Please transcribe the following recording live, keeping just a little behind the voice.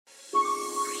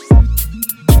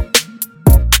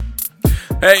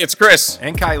Hey, it's Chris.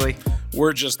 And Kylie.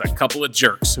 We're just a couple of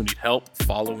jerks who need help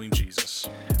following Jesus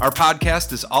Our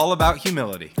podcast is all about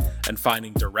humility, and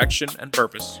finding direction and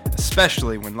purpose.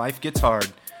 especially when life gets hard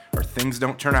or things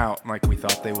don't turn out like we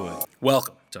thought they would.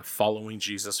 Welcome to Following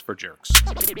Jesus for Jerks.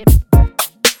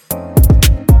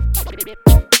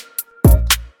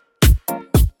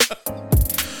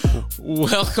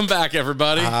 Welcome back,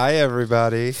 everybody, Hi,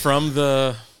 everybody. from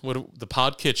the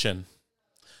Pod Kitchen.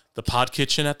 The Pod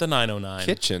Kitchen at the 909.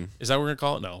 Kitchen. Is that what we're going to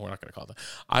call it? No, we're not going to call it that.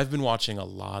 I've been watching a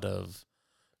lot of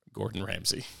Gordon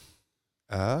Ramsay.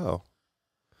 Oh. Oh,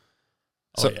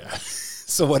 So- yeah.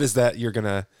 So what is that? Are you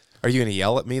gonna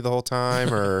yell at me the whole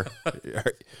time, or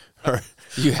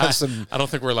you have some? I don't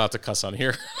think we're allowed to cuss on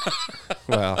here.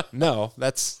 Well, no,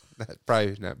 that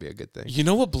probably not be a good thing. You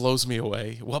know what blows me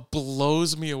away? What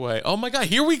blows me away? Oh, my God.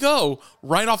 Here we go.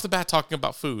 Right off the bat talking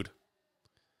about food.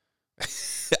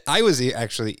 I was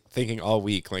actually thinking all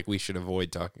week like we should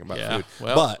avoid talking about food,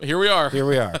 Well, but here we are. here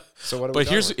we are. So what? But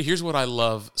here's what I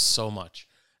love so much.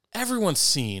 Everyone's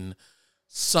seen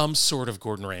some sort of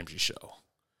Gordon Ramsay show,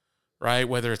 right?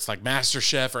 Whether it's like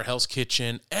MasterChef or Hell's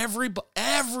Kitchen,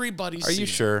 everybody's Are seen you it.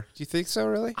 sure? Do you think so?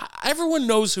 Really? Everyone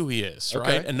knows who he is,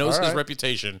 Okay. right? And knows All his right.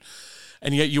 reputation.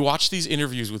 And yet you watch these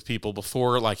interviews with people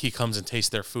before like he comes and tastes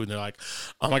their food and they're like,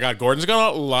 "Oh my God, Gordon's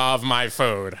going to love my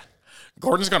food.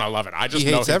 Gordon's going to love it. I just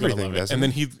He know hates he's gonna everything, love it." doesn't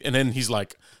And then he's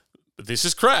like, "This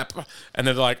is crap." And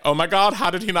then they're like, "Oh my God, how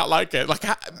did he not like it?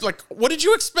 Like what did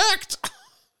you expect?"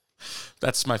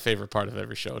 That's my favorite part of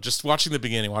every show. Just watching the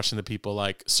beginning, watching the people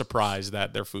like surprised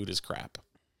that their food is crap,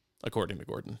 according to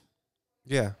Gordon.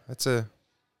 Yeah, that's a.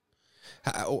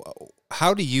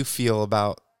 How do you feel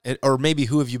about it, or maybe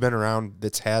who have you been around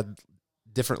that's had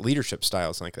different leadership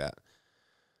styles like that?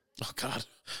 Oh God.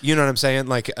 You know what I'm saying?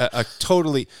 Like a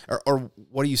totally, or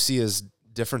what do you see as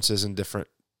differences in different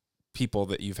people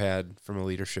that you've had from a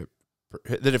leadership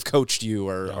that have coached you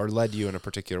or led you in a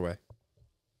particular way?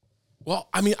 Well,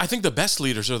 I mean, I think the best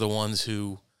leaders are the ones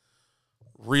who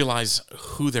realize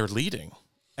who they're leading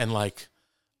and like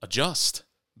adjust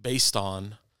based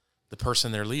on the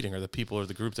person they're leading or the people or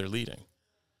the group they're leading.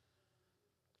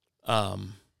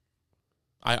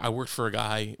 I worked for a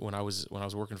guy when I was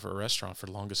working for a restaurant for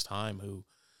the longest time who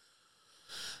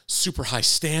super high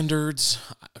standards,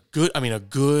 a good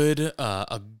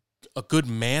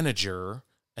manager.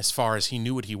 As far as he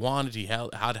knew what he wanted, he had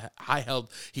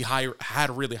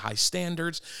really high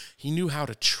standards. He knew how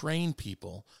to train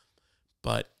people,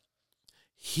 but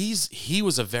he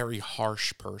was a very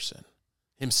harsh person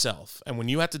himself. And when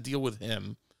you had to deal with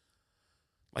him,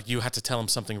 like you had to tell him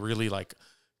something really like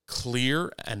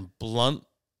clear and blunt.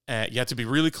 You had to be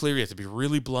really clear. You had to be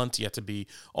really blunt. You had to be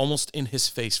almost in his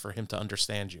face for him to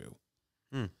understand you.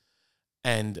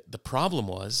 And the problem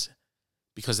was,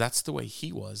 because that's the way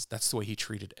he was, that's the way he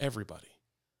treated everybody.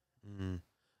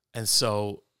 And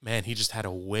so, man, he just had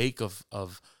a wake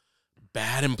of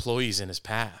bad employees in his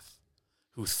path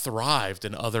who thrived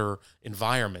in other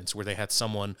environments where they had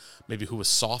someone maybe who was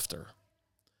softer.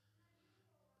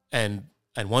 And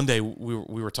one day we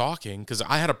were talking, because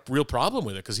I had a real problem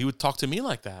with it, because he would talk to me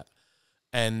like that.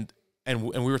 And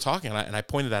we were talking, and I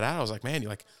pointed that out. I was like, man,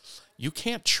 you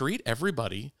can't treat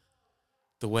everybody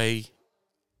the way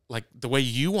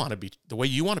you want to be, the way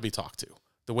you want to be talked to,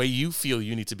 the way you feel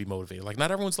you need to be motivated. Like, not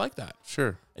everyone's like that.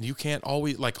 Sure. And you can't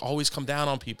always come down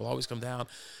on people, always come down.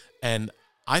 And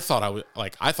I thought I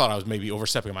was maybe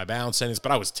overstepping my bounds saying this,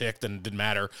 but I was ticked and it didn't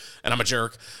matter. And I'm a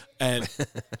jerk. And,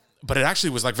 but it actually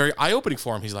was like very eye-opening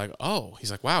for him. He's like, wow.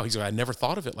 I never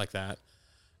thought of it like that.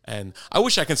 And I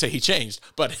wish I can say he changed,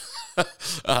 but,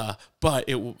 at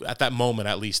that moment,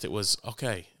 at least it was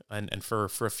okay. And for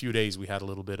a few days we had a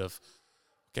little bit of,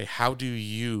 okay, how do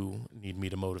you need me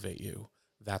to motivate you?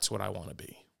 That's what I want to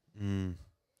be.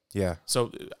 Yeah.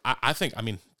 So I think,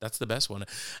 that's the best one.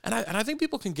 And I think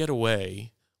people can get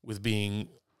away with being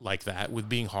like that, with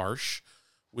being harsh,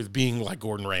 with being like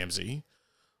Gordon Ramsay,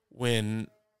 when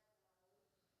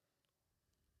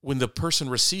the person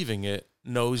receiving it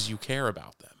knows you care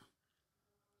about them.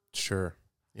 Sure.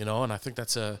 And I think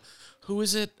that's who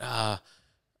is it?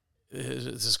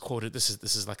 This is quoted. This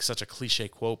is like such a cliche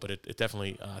quote, but it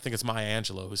definitely. I think it's Maya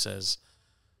Angelou who says,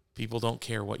 "People don't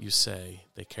care what you say;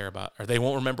 they care about, or they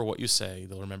won't remember what you say.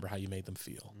 They'll remember how you made them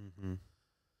feel."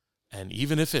 And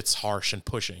even if it's harsh and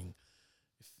pushing,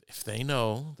 if they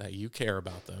know that you care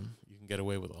about them, you can get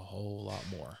away with a whole lot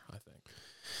more, I think.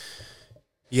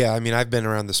 Yeah, I've been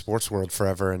around the sports world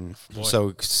forever, and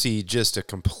so see just a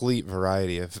complete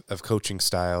variety of coaching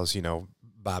styles.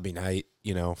 Bobby Knight.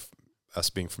 Us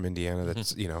being from Indiana,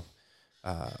 that's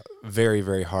very,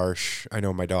 very harsh. I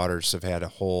know my daughters have had a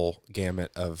whole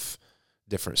gamut of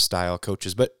different style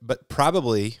coaches, but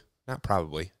probably not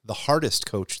probably the hardest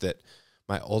coach that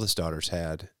my oldest daughters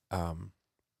had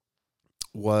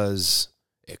was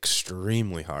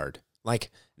extremely hard, like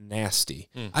nasty.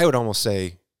 I would almost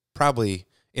say probably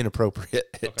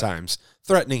inappropriate at times,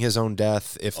 threatening his own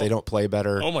death if they don't play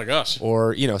better. Oh my gosh.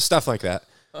 Or, stuff like that.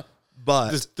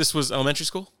 But this was elementary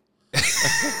school?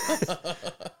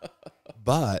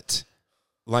 But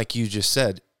like you just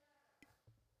said,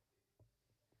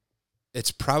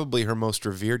 it's probably her most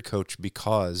revered coach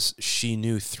because she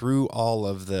knew through all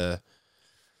of the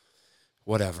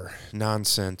whatever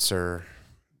nonsense or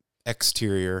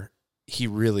exterior, he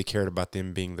really cared about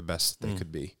them being the best they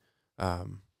could be.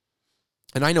 And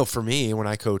I know for me, when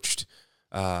I coached,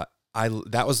 that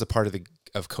was the part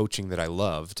of coaching that I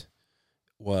loved.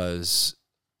 Was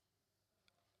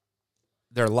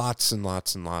there are lots and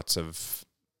lots and lots of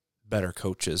better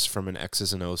coaches from an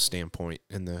X's and O's standpoint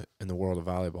in the world of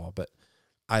volleyball, but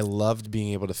I loved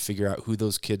being able to figure out who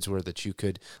those kids were that you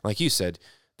could, like you said,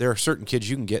 there are certain kids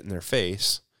you can get in their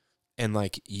face and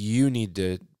like you need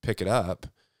to pick it up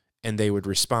and they would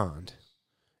respond.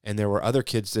 And there were other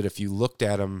kids that if you looked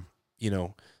at them,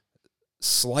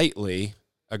 slightly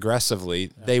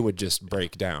aggressively, they would just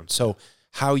break down. So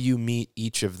how you meet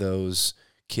each of those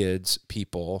kids,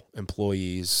 people,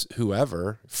 employees,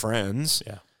 whoever, friends,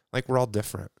 like we're all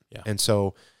different. Yeah. And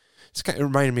so it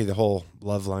reminded me of the whole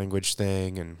love language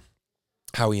thing and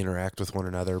how we interact with one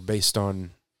another based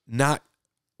on not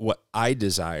what I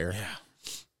desire,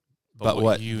 but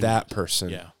what that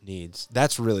person needs.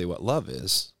 That's really what love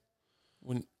is.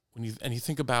 When you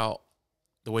think about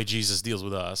the way Jesus deals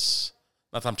with us,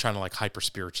 not that I'm trying to like hyper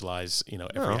spiritualize,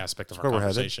 every aspect of our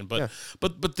conversation, but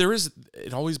there is,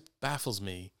 it always baffles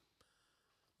me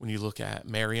when you look at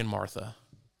Mary and Martha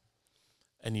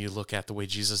and you look at the way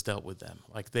Jesus dealt with them.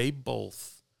 Like they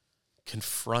both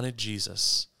confronted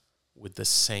Jesus with the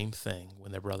same thing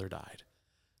when their brother died.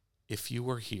 If you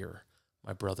were here,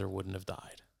 my brother wouldn't have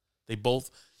died. They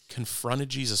both confronted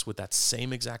Jesus with that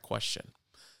same exact question.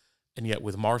 And yet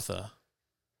with Martha,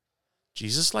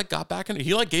 Jesus got back and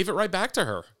he gave it right back to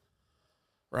her.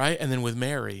 Right? And then with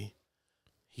Mary,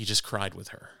 he just cried with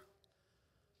her.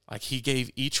 He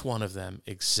gave each one of them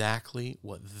exactly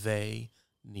what they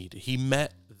needed. He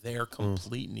met their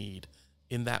complete need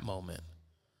in that moment.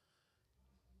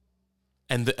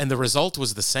 And the result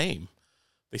was the same.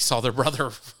 They saw their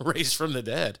brother raised from the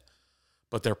dead,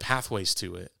 but their pathways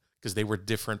to it, because they were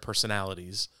different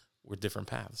personalities, were different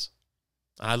paths.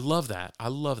 And I love that. I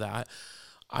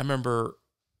remember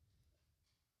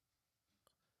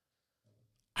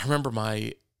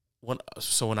when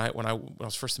I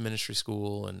was first in ministry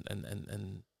school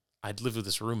and I'd lived with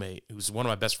this roommate who's one of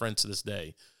my best friends to this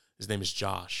day. His name is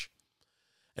Josh.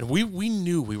 And we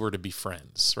knew we were to be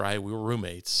friends, right? We were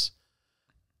roommates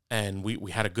and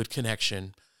we had a good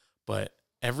connection, but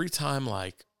every time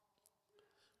we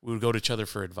would go to each other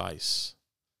for advice,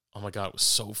 oh my God, it was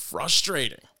so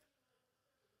frustrating.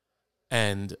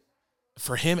 And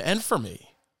for him and for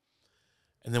me.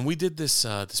 And then we did this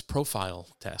profile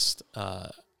test.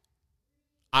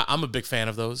 I'm a big fan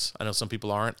of those. I know some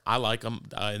people aren't. I like them.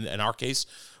 In our case,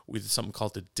 we did something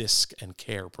called the DISC and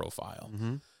CARE profile.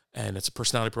 Mm-hmm. And it's a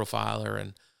personality profiler.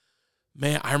 And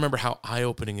man, I remember how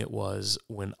eye-opening it was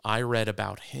when I read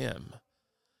about him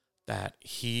that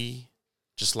he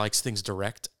just likes things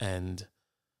direct, and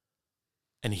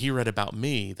he read about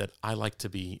me that I like to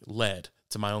be led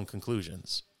to my own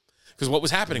conclusions. Because what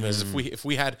was happening is if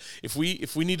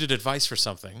we needed advice for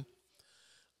something,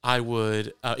 he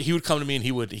would come to me and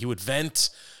he would vent,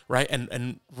 right?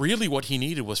 And really what he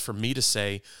needed was for me to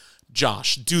say,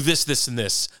 Josh, do this, this, and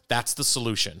this. That's the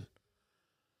solution.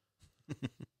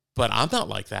 But I'm not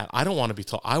like that. I don't want to be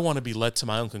told. I want to be led to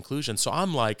my own conclusion. So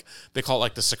I'm they call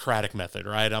it the Socratic method,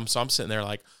 right? I'm sitting there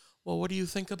well, what do you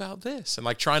think about this?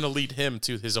 And trying to lead him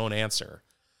to his own answer.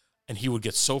 And he would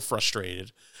get so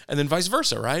frustrated. And then vice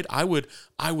versa, right? I would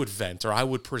vent or I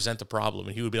would present a problem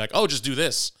and he would be like, oh, just do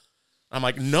this. I'm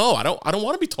like, no, I don't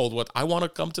want to be told what. I want to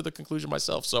come to the conclusion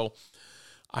myself. So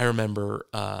I remember,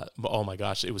 oh my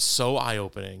gosh, it was so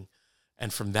eye-opening.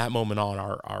 And from that moment on,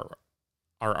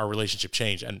 our relationship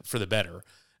changed, and for the better.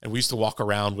 And we used to walk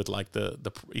around with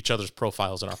the each other's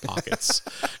profiles in our pockets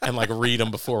and read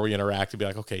them before we interact and be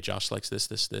like, okay, Josh likes this,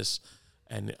 this, this.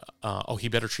 And, he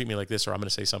better treat me like this or I'm going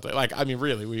to say something.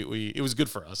 Really, we it was good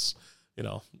for us,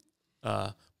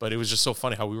 but it was just so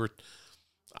funny how we were,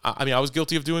 I was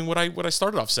guilty of doing what I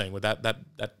started off saying with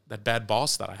that bad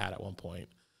boss that I had at one point,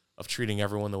 of treating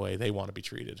everyone the way they want to be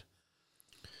treated.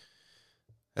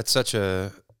 That's such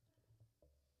a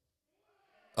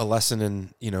a lesson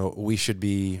in, we should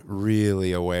be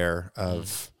really aware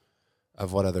of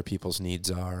what other people's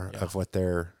needs are, of what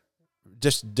their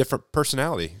just different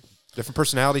personality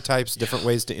types, different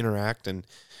ways to interact. And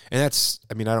that's,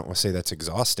 I don't want to say that's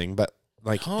exhausting, but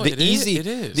like the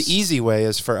easy way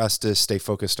is for us to stay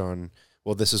focused on,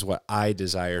 well, this is what I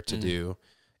desire to do.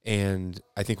 And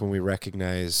I think when we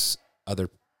recognize other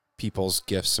people's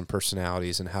gifts and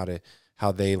personalities and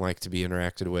how they like to be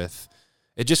interacted with,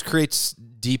 it just creates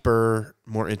deeper,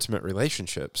 more intimate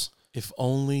relationships. If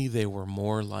only they were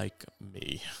more like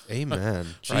me. Amen.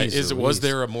 Right? Was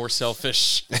there a more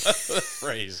selfish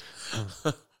phrase?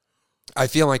 I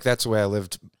feel like that's the way I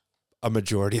lived a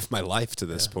majority of my life to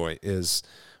this point is,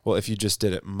 well, if you just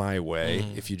did it my way,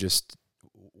 if you just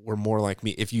were more like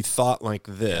me, if you thought like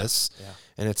this,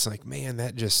 and it's like, man,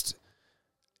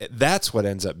 that's what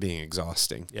ends up being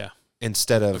exhausting. Yeah.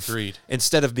 Instead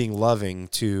of being loving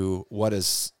to what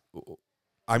is,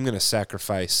 I'm going to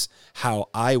sacrifice how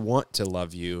I want to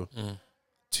love you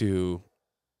to.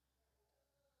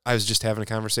 I was just having a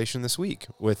conversation this week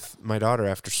with my daughter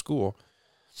after school,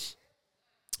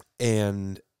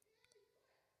 and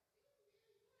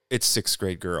it's 6th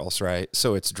grade girls, right?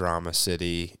 So it's drama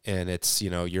city, and it's,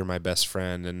 you're my best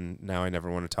friend, and now I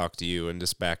never want to talk to you, and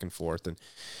just back and forth.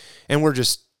 And we're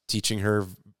just teaching her,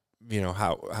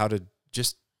 how to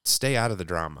just stay out of the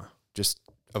drama. Just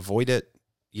avoid it,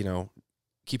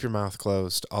 keep your mouth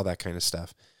closed, all that kind of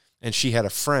stuff. And she had a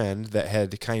friend that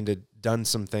had kind of done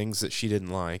some things that she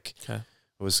didn't like. Okay.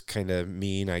 Was kind of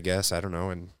mean, I guess. I don't know.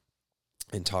 And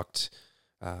talked,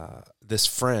 this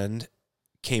friend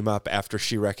came up after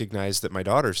she recognized that my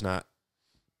daughter's not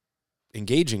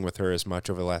engaging with her as much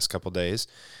over the last couple of days,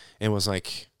 and was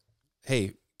like,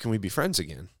 hey, can we be friends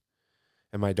again?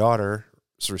 And my daughter's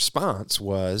response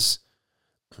was,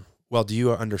 well, do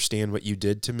you understand what you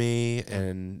did to me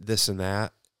and this and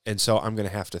that? And so I'm going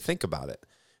to have to think about it.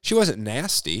 She wasn't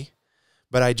nasty,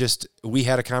 but we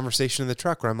had a conversation in the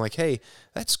truck where I'm like, hey,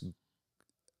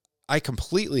 I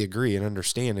completely agree and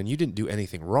understand, and you didn't do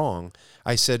anything wrong.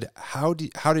 I said, how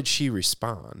did she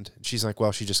respond? And she's like,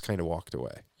 well, she just kind of walked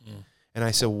away. And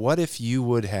I said, what if you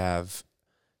would have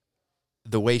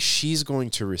the way she's going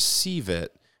to receive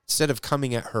it, instead of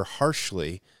coming at her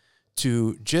harshly,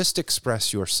 to just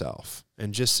express yourself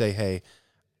and just say, hey,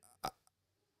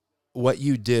 what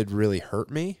you did really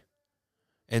hurt me,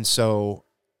 and so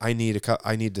I need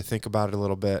to think about it a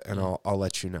little bit, and I'll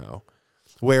let you know.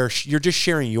 Where you're just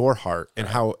sharing your heart and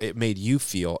how it made you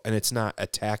feel, and it's not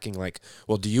attacking like,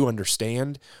 well, do you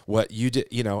understand what you did?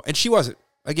 And she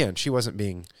wasn't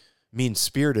being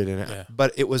mean-spirited in it,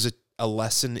 but it was a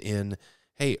lesson in,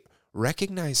 hey,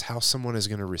 recognize how someone is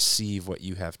going to receive what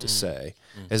you have to say,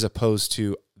 as opposed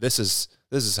to this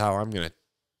is how I'm going to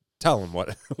tell them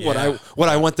what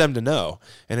I want them to know.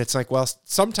 And it's like, well,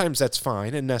 sometimes that's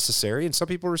fine and necessary, and some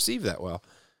people receive that well,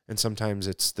 and sometimes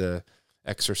it's the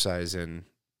exercise in,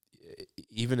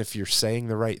 even if you're saying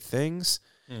the right things,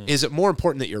 is it more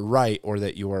important that you're right or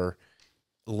that you're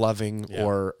loving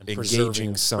or and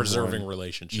engaging someone? Preserving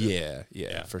relationship.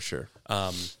 Yeah, for sure.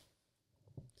 Oh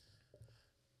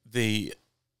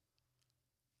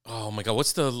my God,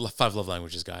 what's the 5 love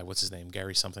languages guy? What's his name?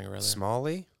 Gary something or other?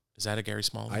 Smalley? Is that a Gary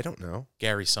Smalley? I don't know.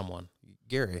 Gary someone.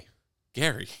 Gary.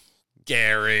 And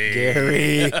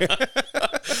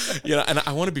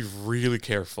I want to be really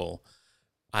careful.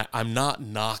 I'm not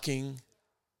knocking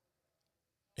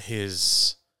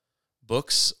his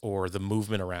books or the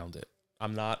movement around it.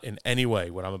 I'm not in any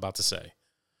way what I'm about to say.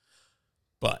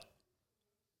 But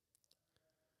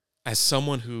as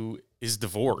someone who is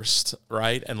divorced,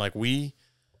 right? And we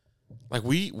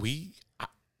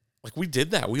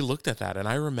did that. We looked at that, and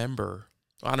I remember,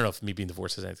 I don't know if me being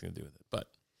divorced has anything to do with it, but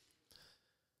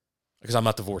because I'm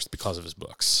not divorced because of his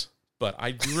books, but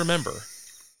I do remember.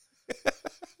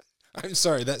 I'm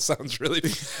sorry, that sounds really.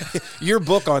 Your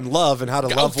book on love and how to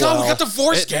love well. We got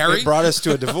divorced, Gary. It brought us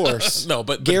to a divorce. No,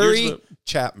 but Gary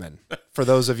Chapman. For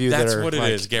those of you that are, that's what it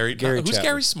is. Gary. Who's Chapman.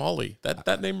 Gary Smalley?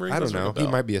 That name rings. I don't know. He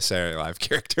might be a Saturday Night Live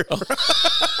character.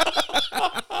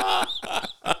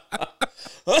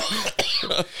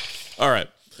 All right.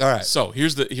 So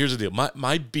here's the deal.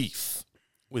 My beef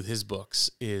with his books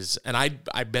is, and I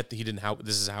bet that he didn't.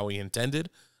 This is how he intended.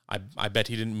 I bet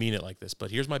he didn't mean it like this.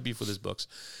 But here's my beef with his books.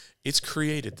 It's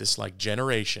created this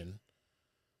generation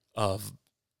of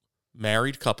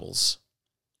married couples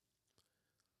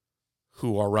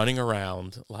who are running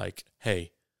around like,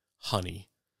 hey, honey,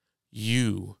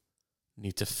 you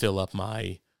need to fill up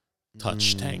my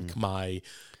touch tank, my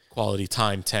quality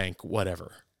time tank,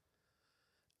 whatever.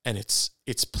 And it's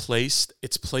placed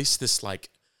this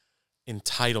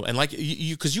entitled, and like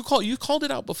you because you called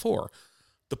it out before.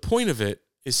 The point of it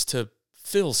is to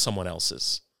fill someone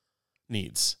else's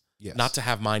needs, Yes. not to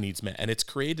have my needs met. And it's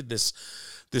created this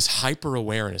hyper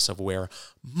awareness of where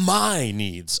my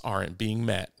needs aren't being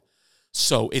met.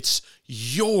 So it's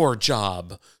your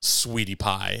job, sweetie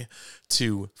pie,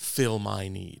 to fill my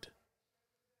need.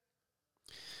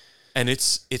 And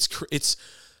it's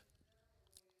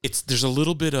there's a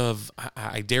little bit of,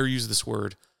 I dare use this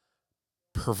word,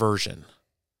 perversion.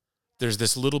 There's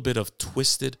this little bit of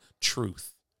twisted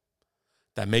truth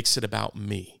that makes it about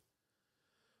me.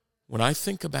 When I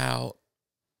think about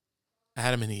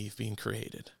Adam and Eve being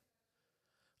created,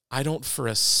 I don't for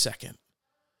a second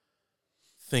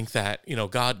think that,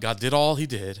 God did all he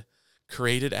did,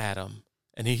 created Adam,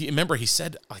 and he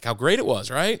said like how great it was,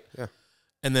 right? Yeah.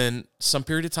 And then some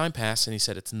period of time passed, and he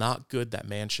said, it's not good that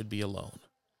man should be alone.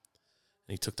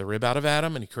 And he took the rib out of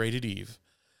Adam, and he created Eve.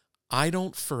 I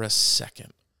don't for a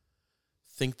second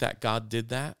think that God did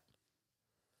that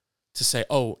to say,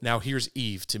 oh, now here's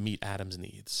Eve to meet Adam's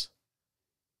needs.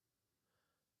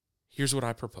 Here's what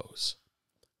I propose.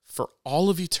 For all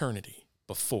of eternity,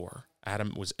 before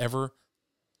Adam was ever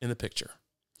in the picture,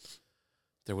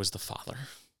 there was the Father.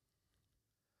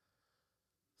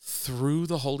 Through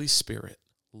the Holy Spirit,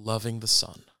 loving the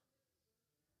Son.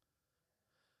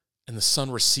 And the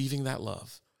Son receiving that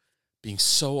love, being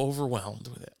so overwhelmed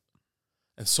with it,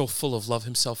 and so full of love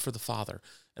himself for the Father,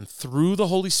 and through the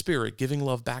Holy Spirit giving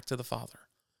love back to the Father.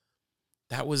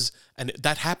 That's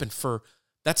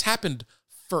happened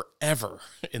forever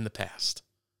in the past.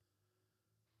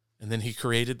 And then he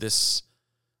created this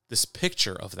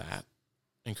picture of that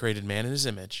and created man in his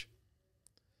image,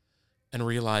 and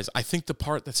realized, I think the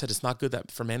part that said it's not good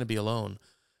that for man to be alone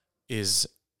is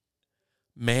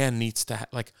man needs to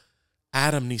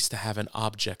Adam needs to have an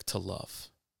object to love.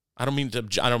 I don't mean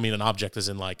an object as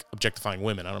in like objectifying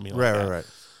women. I don't mean like that. Right.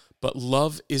 But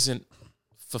love isn't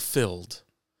fulfilled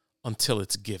until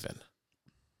it's given,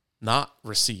 not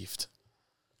received.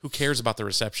 Who cares about the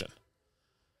reception?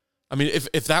 I mean,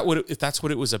 if that's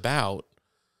what it was about,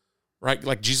 right?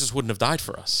 Like Jesus wouldn't have died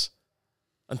for us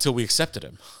until we accepted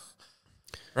him.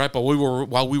 Right, but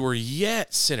while we were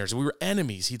yet sinners, we were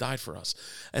enemies, he died for us.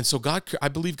 And so I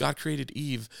believe God created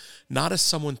Eve not as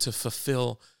someone to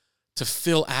fill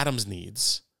Adam's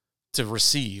needs, to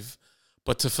receive,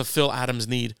 but to fulfill Adam's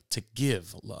need to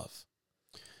give love.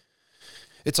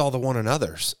 It's all the one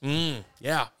another's.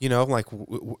 Yeah. Like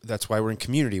that's why we're in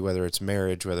community, whether it's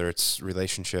marriage, whether it's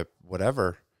relationship,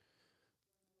 whatever.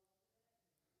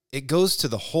 It goes to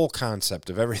the whole concept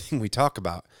of everything we talk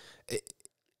about.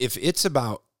 If it's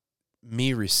about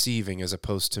me receiving as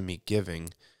opposed to me giving,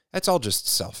 that's all just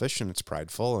selfish and it's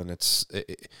prideful and it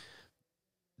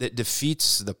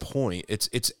defeats the point. It's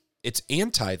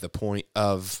anti the point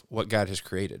of what God has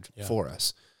created for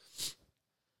us.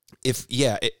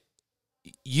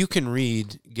 You can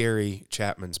read Gary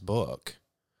Chapman's book,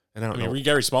 and I don't know. Read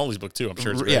Gary Smalley's book too. I'm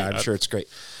sure it's great. Yeah, I'm sure it's great.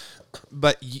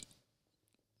 But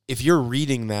if you're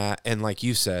reading that, and like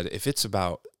you said, if it's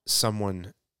about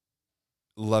someone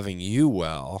loving you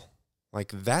well,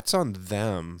 like that's on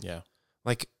them. Yeah.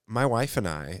 Like my wife and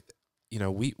I,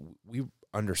 we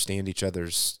understand each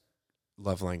other's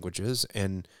love languages,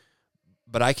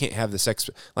 but I can't have this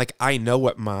I know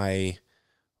what my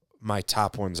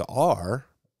top ones are,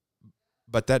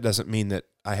 but that doesn't mean that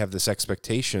I have this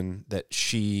expectation that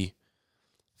she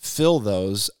fill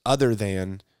those other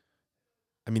than,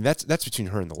 that's between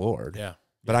her and the Lord. Yeah.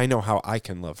 But I know how I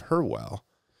can love her well.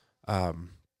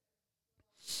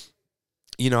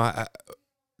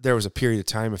 There was a period of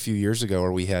time a few years ago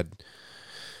where we had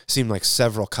seemed like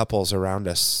several couples around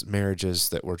us, marriages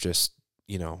that were just,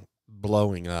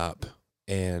 blowing up.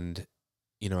 And,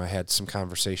 I had some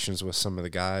conversations with some of the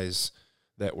guys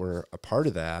that were a part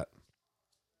of that.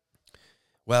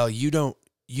 Well, you don't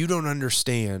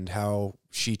understand how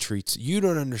she treats, you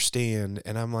don't understand.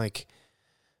 And I'm like,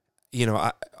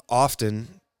 I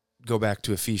often go back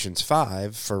to Ephesians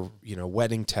 5 for,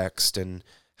 wedding text and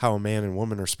how a man and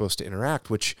woman are supposed to interact,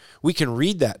 which we can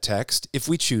read that text if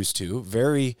we choose to,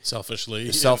 very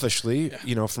selfishly,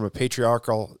 yeah. From a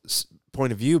patriarchal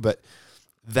point of view, but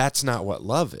that's not what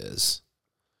love is.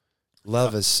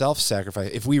 Love is self-sacrifice.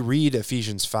 If we read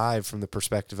Ephesians 5 from the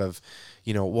perspective of,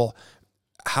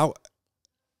 how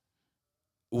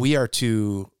we are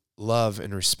to love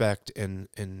and respect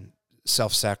and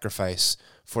self-sacrifice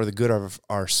for the good of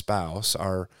our spouse,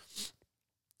 our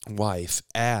wife,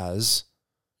 as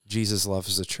Jesus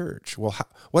loves the church. Well,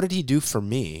 what did he do for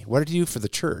me? What did he do for the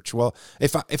church? Well,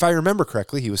 if I remember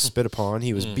correctly, he was spit upon,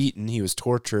 he was beaten, he was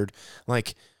tortured.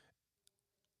 Like,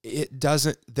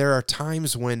 there are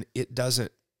times when it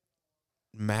doesn't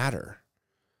matter.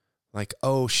 Like,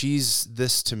 oh, she's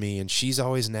this to me and she's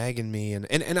always nagging me. And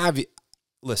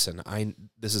listen, I'm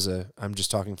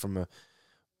just talking from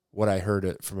what I heard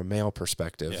it from a male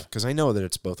perspective, because I know that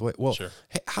it's both ways. Well, Sure.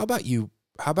 Hey, how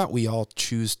about we all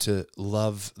choose to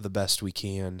love the best we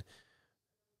can,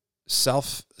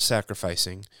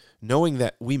 self-sacrificing, knowing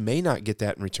that we may not get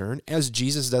that in return, as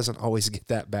Jesus doesn't always get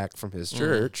that back from his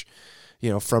church,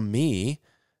 from me.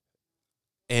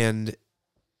 And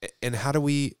how do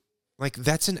we, like,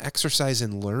 that's an exercise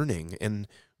in learning and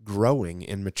growing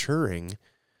and maturing.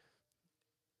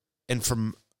 And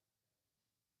from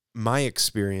my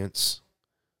experience,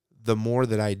 the more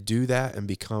that I do that and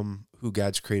become who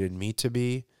God's created me to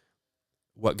be,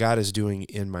 what God is doing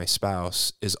in my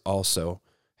spouse is also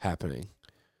happening.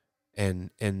 And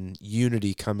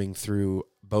unity coming through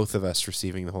both of us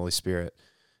receiving the Holy Spirit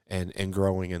and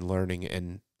growing and learning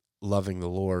and loving the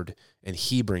Lord. And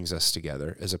he brings us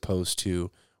together, as opposed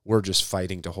to we're just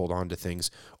fighting to hold on to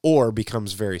things, or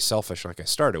becomes very selfish, like I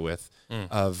started with,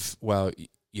 of, well,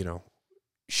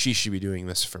 she should be doing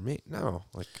this for me. No,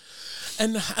 like,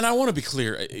 and I want to be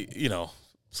clear,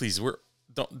 please,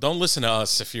 don't listen to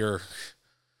us if you're,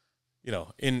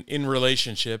 in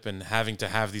relationship and having to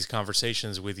have these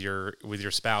conversations with your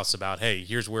spouse about, hey,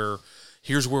 here's where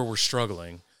we're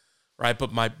struggling, right?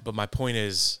 But my point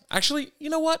is, actually, you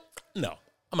know what? No,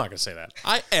 I'm not going to say that.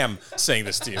 I am saying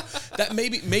this to you. That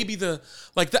maybe the,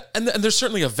 like, that, and there's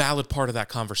certainly a valid part of that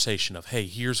conversation of, hey,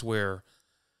 here's where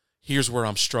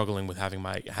I'm struggling with having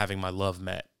my love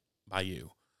met by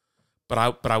you. But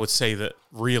I would say that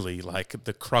really, like,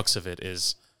 the crux of it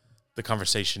is the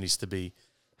conversation needs to be,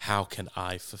 how can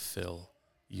I fulfill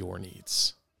your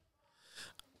needs?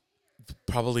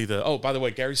 Probably by the way,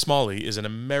 Gary Smalley is an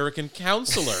American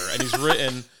counselor, and he's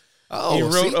written, he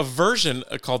wrote a version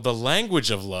called The Language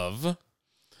of Love.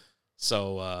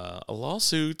 So a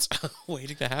lawsuit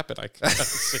waiting to happen, I can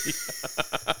see.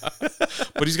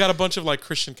 But he's got a bunch of, like,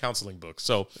 Christian counseling books.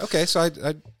 So okay, so I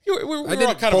didn't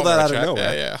kind pull that out of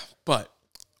nowhere. Yeah. But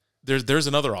there's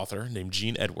another author named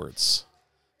Gene Edwards.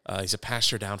 He's a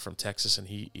pastor down from Texas, and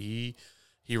he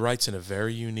writes in a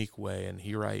very unique way. And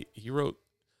he wrote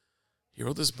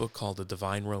this book called The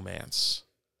Divine Romance.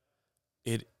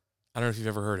 I don't know if you've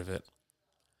ever heard of it.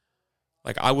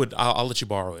 Like, I'll let you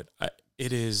borrow it.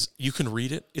 It is, you can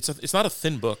read it. It's not a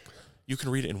thin book. You can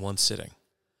read it in one sitting.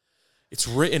 It's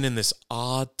written in this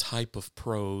odd type of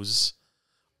prose.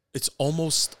 It's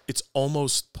almost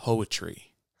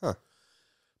poetry. Huh.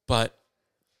 But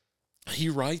he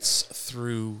writes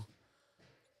through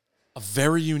a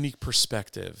very unique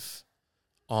perspective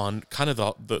on kind of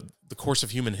the course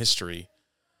of human history.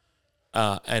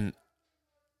 And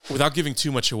without giving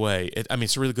too much away,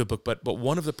 it's a really good book, but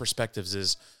one of the perspectives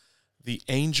is the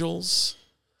angels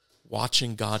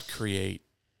watching God create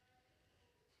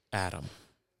Adam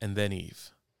and then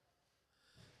Eve,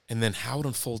 and then how it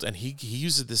unfolds. And he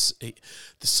uses this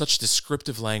such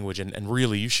descriptive language, and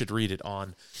really you should read it,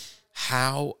 on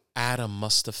how Adam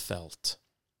must have felt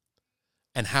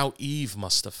and how Eve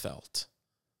must have felt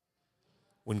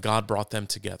when God brought them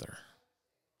together.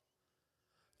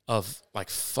 Of,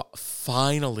 like,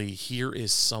 finally, here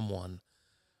is someone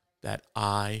that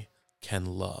I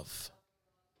can love.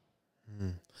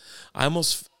 I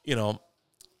almost, kind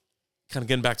of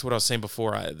getting back to what I was saying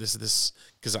before, this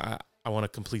because I want to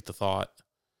complete the thought.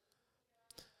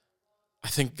 I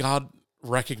think God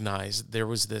recognized there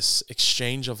was this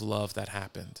exchange of love that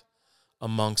happened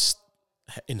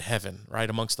in heaven, right?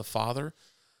 Amongst the Father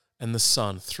and the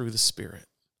Son through the Spirit.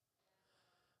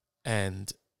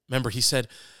 And remember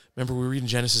we read in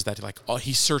Genesis that, like,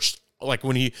 he searched, like,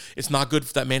 when it's not good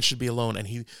that man should be alone, and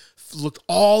he looked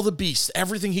all the beasts,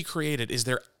 everything he created, is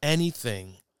there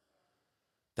anything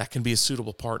that can be a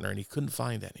suitable partner? And he couldn't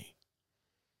find any.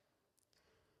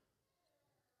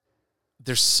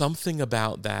 There's something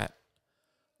about that.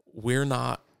 We're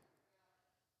not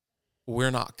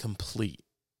complete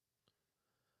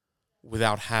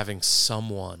without having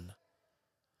someone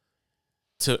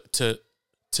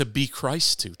to be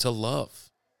Christ to love.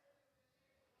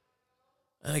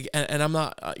 And I'm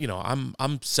not,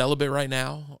 I'm celibate right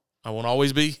now. I won't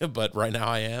always be, but right now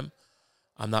I am.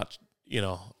 I'm not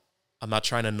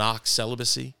trying to knock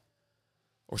celibacy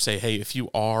or say, hey, if you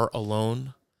are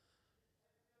alone,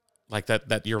 like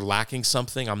that you're lacking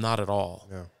something. I'm not at all.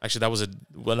 No. Actually, that was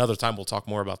another time. We'll talk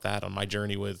more about that on my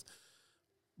journey with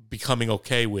becoming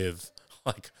okay with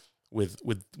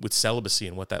celibacy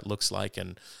and what that looks like,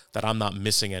 and that I'm not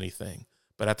missing anything.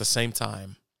 But at the same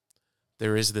time,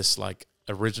 there is this, like,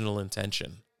 original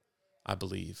intention, I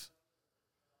believe,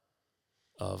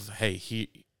 of, hey,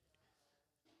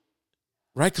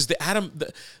 right? Because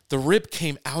the rib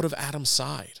came out of Adam's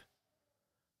side,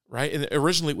 right? And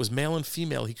originally it was male and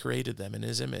female. He created them in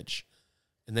his image,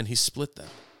 and then he split them.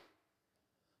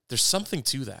 There's something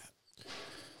to that.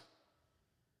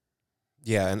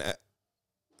 Yeah, and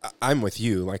I'm with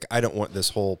you. Like, I don't want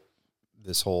this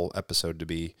whole episode to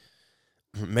be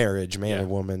marriage, man and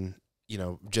woman,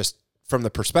 just from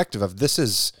the perspective of this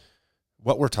is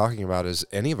what we're talking about is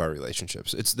any of our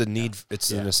relationships. It's the need, it's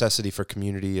the necessity for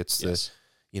community. It's the,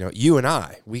 you and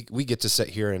I, we get to sit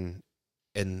here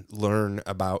and learn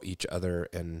about each other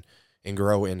and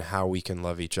grow in how we can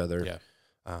love each other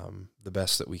the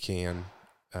best that we can,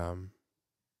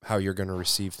 how you're going to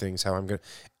receive things, how I'm going to,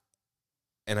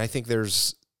 and I think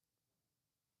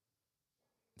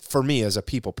for me as a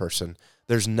people person,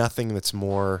 there's nothing that's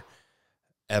more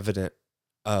evident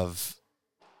of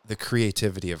the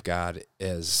creativity of God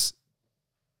as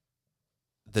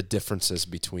the differences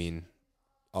between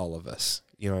all of us.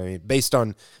 You know what I mean? Based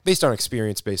on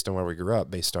experience, based on where we grew up,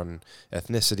 based on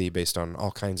ethnicity, based on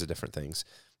all kinds of different things.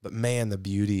 But man, the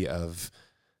beauty of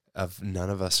none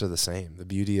of us are the same. The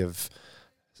beauty of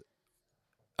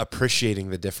appreciating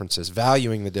the differences,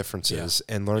 valuing the differences,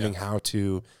 and learning how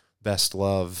to best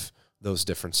love those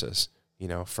differences,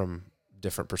 from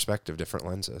different perspective, different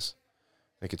lenses.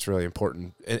 I think it's really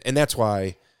important. And that's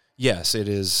why, yes, it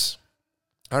is,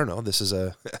 I don't know,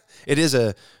 it is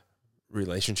a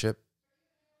relationship,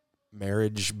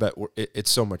 marriage, but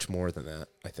it's so much more than that,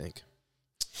 I think.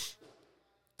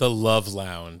 The Love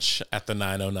Lounge at the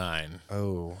 909.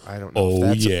 Oh, I don't know.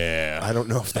 I don't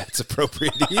know if that's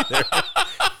appropriate either.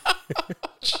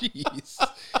 Jeez.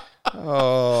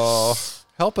 Oh,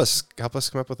 help us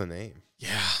come up with a name.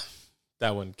 Yeah,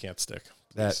 that one can't stick.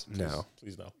 Please no.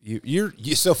 You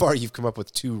so far you've come up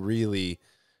with two really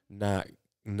not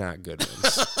good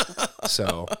ones.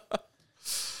 So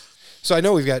I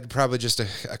know we've got probably just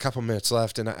a couple minutes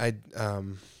left, and I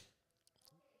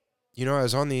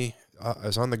was on the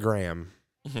gram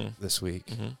this week.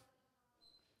 Mm-hmm.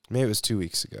 Maybe it was 2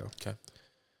 weeks ago. Okay.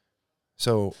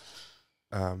 So,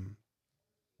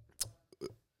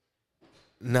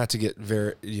 not to get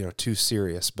very too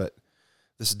serious, but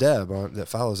this Deb that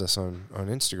follows us on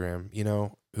Instagram,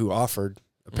 who offered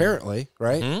apparently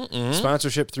right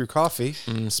sponsorship through coffee.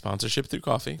 Sponsorship through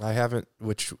coffee. I haven't,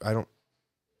 which I don't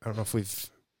know if we've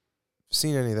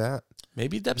seen any of that.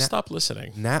 Maybe Deb stopped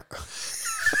listening. Nah.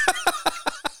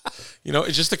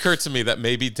 It just occurred to me that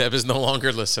maybe Deb is no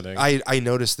longer listening. I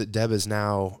noticed that Deb is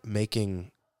now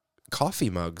making coffee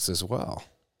mugs as well.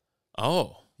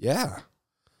 Oh. Yeah.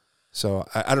 So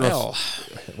I don't know.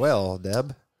 Well,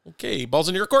 Deb. Okay, balls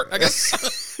in your court, I guess.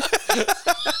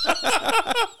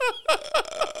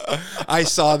 I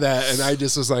saw that and I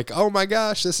just was like, oh my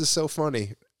gosh, this is so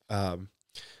funny. No,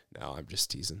 I'm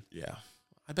just teasing. Yeah.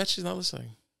 I bet she's not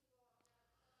listening.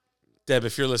 Deb,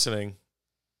 if you're listening,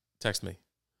 text me.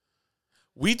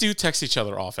 We do text each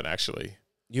other often, actually.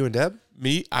 You and Deb?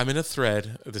 Me, I'm in a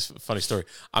thread. This funny story.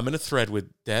 I'm in a thread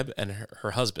with Deb and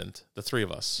her husband, the three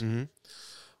of us,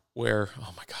 where,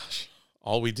 oh my gosh,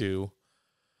 all we do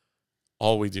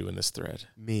in this thread.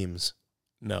 Memes.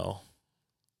 No.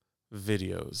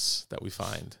 Videos that we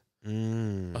find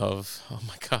of, oh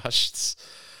my gosh, this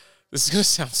is going to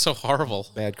sound so horrible.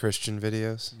 Bad Christian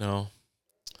videos? No.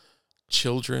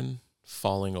 Children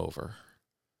falling over.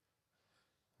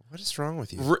 What is wrong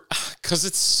with you? Because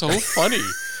it's so funny.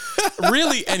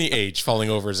 Really, any age falling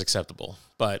over is acceptable,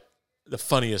 but the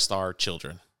funniest are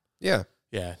children. Yeah.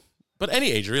 Yeah. But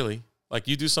any age, really. Like,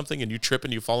 you do something and you trip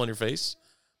and you fall on your face.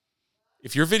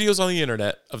 If your video's on the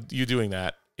internet of you doing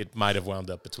that, it might have wound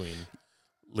up between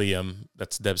Liam,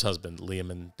 that's Deb's husband, Liam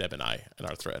and Deb and I in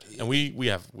our thread. And we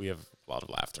have a lot of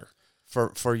laughter.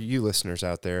 For you listeners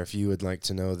out there, if you would like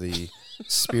to know the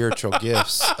spiritual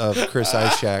gifts of Chris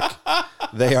Ishak,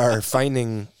 they are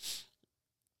finding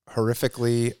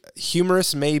horrifically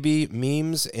humorous, maybe,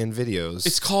 memes and videos.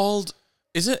 It's called,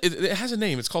 it has a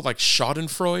name. It's called like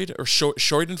Schadenfreude or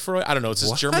Schadenfreude. I don't know. It's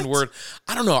this German word.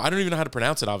 I don't know. I don't even know how to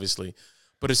pronounce it, obviously.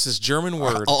 But it's this German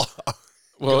word.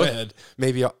 Go ahead.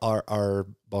 Maybe our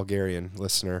Bulgarian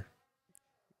listener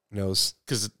knows.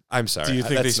 Because I'm sorry. Do you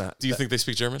think they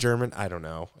speak German? German? I don't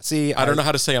know. See, I don't know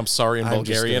how to say I'm sorry in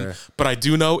Bulgarian, but I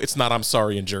do know it's not I'm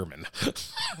sorry in German.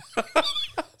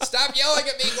 Stop yelling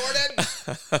at me, Gordon.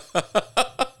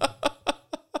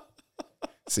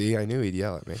 See, I knew he'd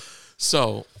yell at me.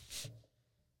 So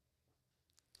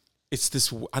it's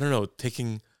this, I don't know,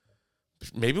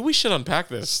 maybe we should unpack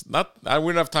this. We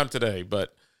don't have time today,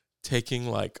 but taking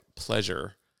like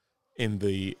pleasure in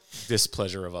the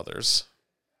displeasure of others.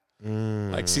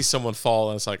 Like see someone fall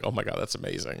and it's like, oh my God, that's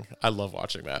amazing. I love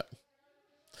watching that.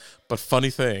 But funny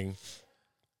thing,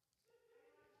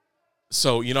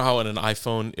 so you know how in an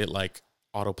iPhone it like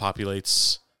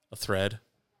auto-populates a thread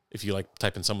if you like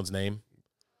type in someone's name?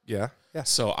 Yeah. Yeah.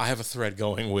 So I have a thread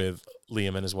going with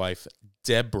Liam and his wife,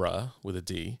 Deborah with a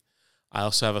D. I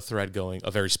also have a thread going,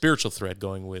 a very spiritual thread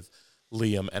going with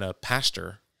Liam and a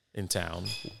pastor in town,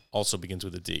 also begins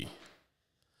with a D.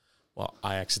 Well,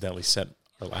 I accidentally sent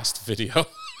our last video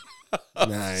of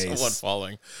Nice. someone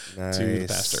falling Nice. to the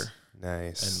pastor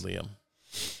Nice. and Liam.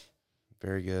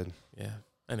 Very good. Yeah.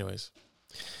 Anyways.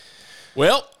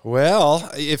 Well,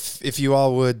 if you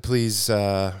all would please,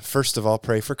 first of all,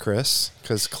 pray for Chris,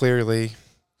 because clearly,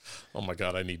 oh my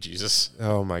God, I need Jesus.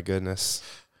 oh my goodness.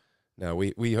 No,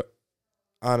 we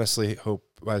honestly hope,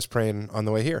 I was praying on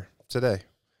the way here today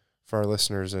for our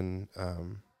listeners, and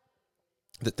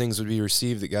that things would be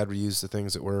received, that God would use the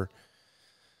things that we're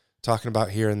talking about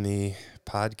here in the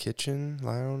Pod Kitchen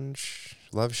Lounge,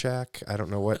 Love Shack. I don't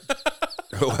know what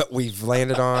what we've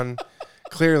landed on.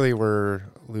 Clearly, we're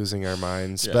losing our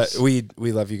minds, Yes. but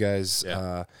we love you guys.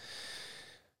 Yeah.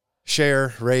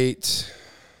 Share, rate,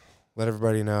 let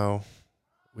everybody know.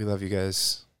 We love you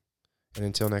guys. And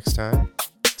until next time,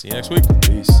 See you next week.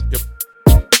 peace. Yep.